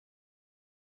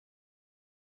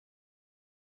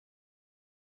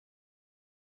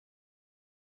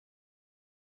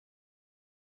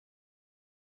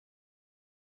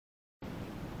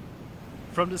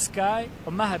From the sky,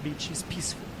 Omaha Beach is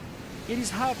peaceful. It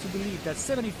is hard to believe that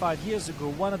 75 years ago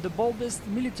one of the boldest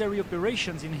military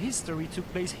operations in history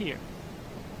took place here.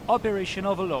 Operation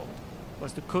Overlord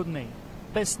was the code name,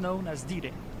 best known as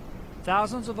D-Day.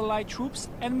 Thousands of Allied troops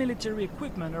and military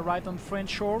equipment arrived on French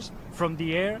shores from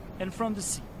the air and from the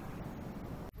sea.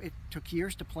 It took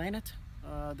years to plan it.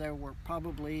 There were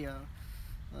probably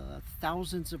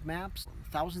thousands of maps,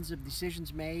 thousands of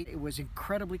decisions made. It was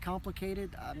incredibly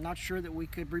complicated. I'm not sure that we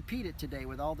could repeat it today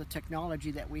with all the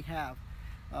technology that we have.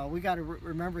 We got to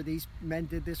remember these men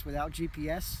did this without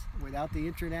GPS, without the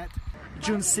internet.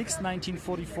 June 6,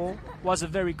 1944 was a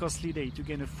very costly day to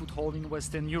gain a foothold in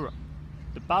Western Europe.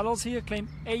 The battles here claimed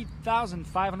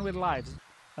 8,500 lives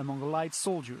among Allied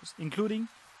soldiers, including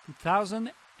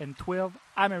 2,012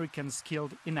 Americans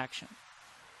killed in action.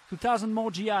 2,000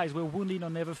 more GIs were wounded or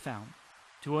never found.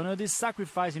 To honor this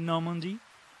sacrifice in Normandy,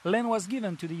 land was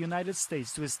given to the United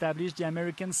States to establish the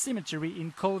American cemetery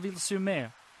in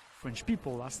Colville-sur-Mer. French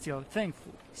people are still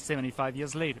thankful 75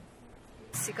 years later.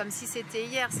 C'est comme si c'était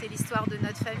hier, c'est l'histoire de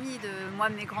notre famille, de moi,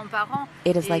 mes grands-parents.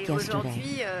 It is like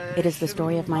yesterday. It is the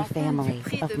story of my family,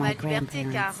 of my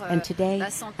grandparents. And today,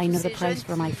 I know the price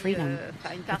for my freedom.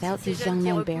 Without these young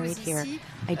men buried here,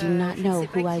 I do not know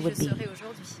who I would be.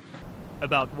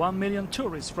 About 1 million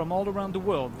tourists from all around the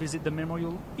world visit the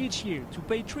memorial each year to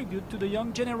pay tribute to the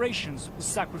young generations who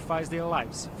sacrificed their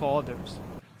lives for others.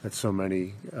 That so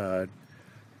many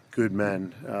good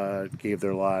men gave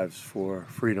their lives for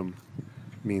freedom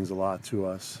means a lot to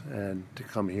us, and to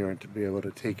come here and to be able to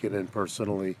take it in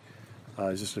personally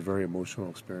is just a very emotional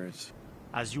experience.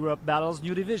 As Europe battles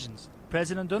new divisions,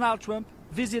 President Donald Trump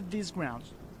visited these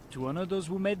grounds to honor those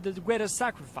who made the greatest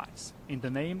sacrifice in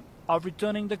the name of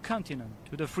returning the continent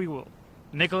to the free world.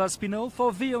 Nicolas Pinault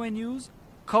for VOA News,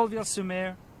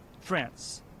 Colville-sur-Mer,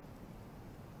 France.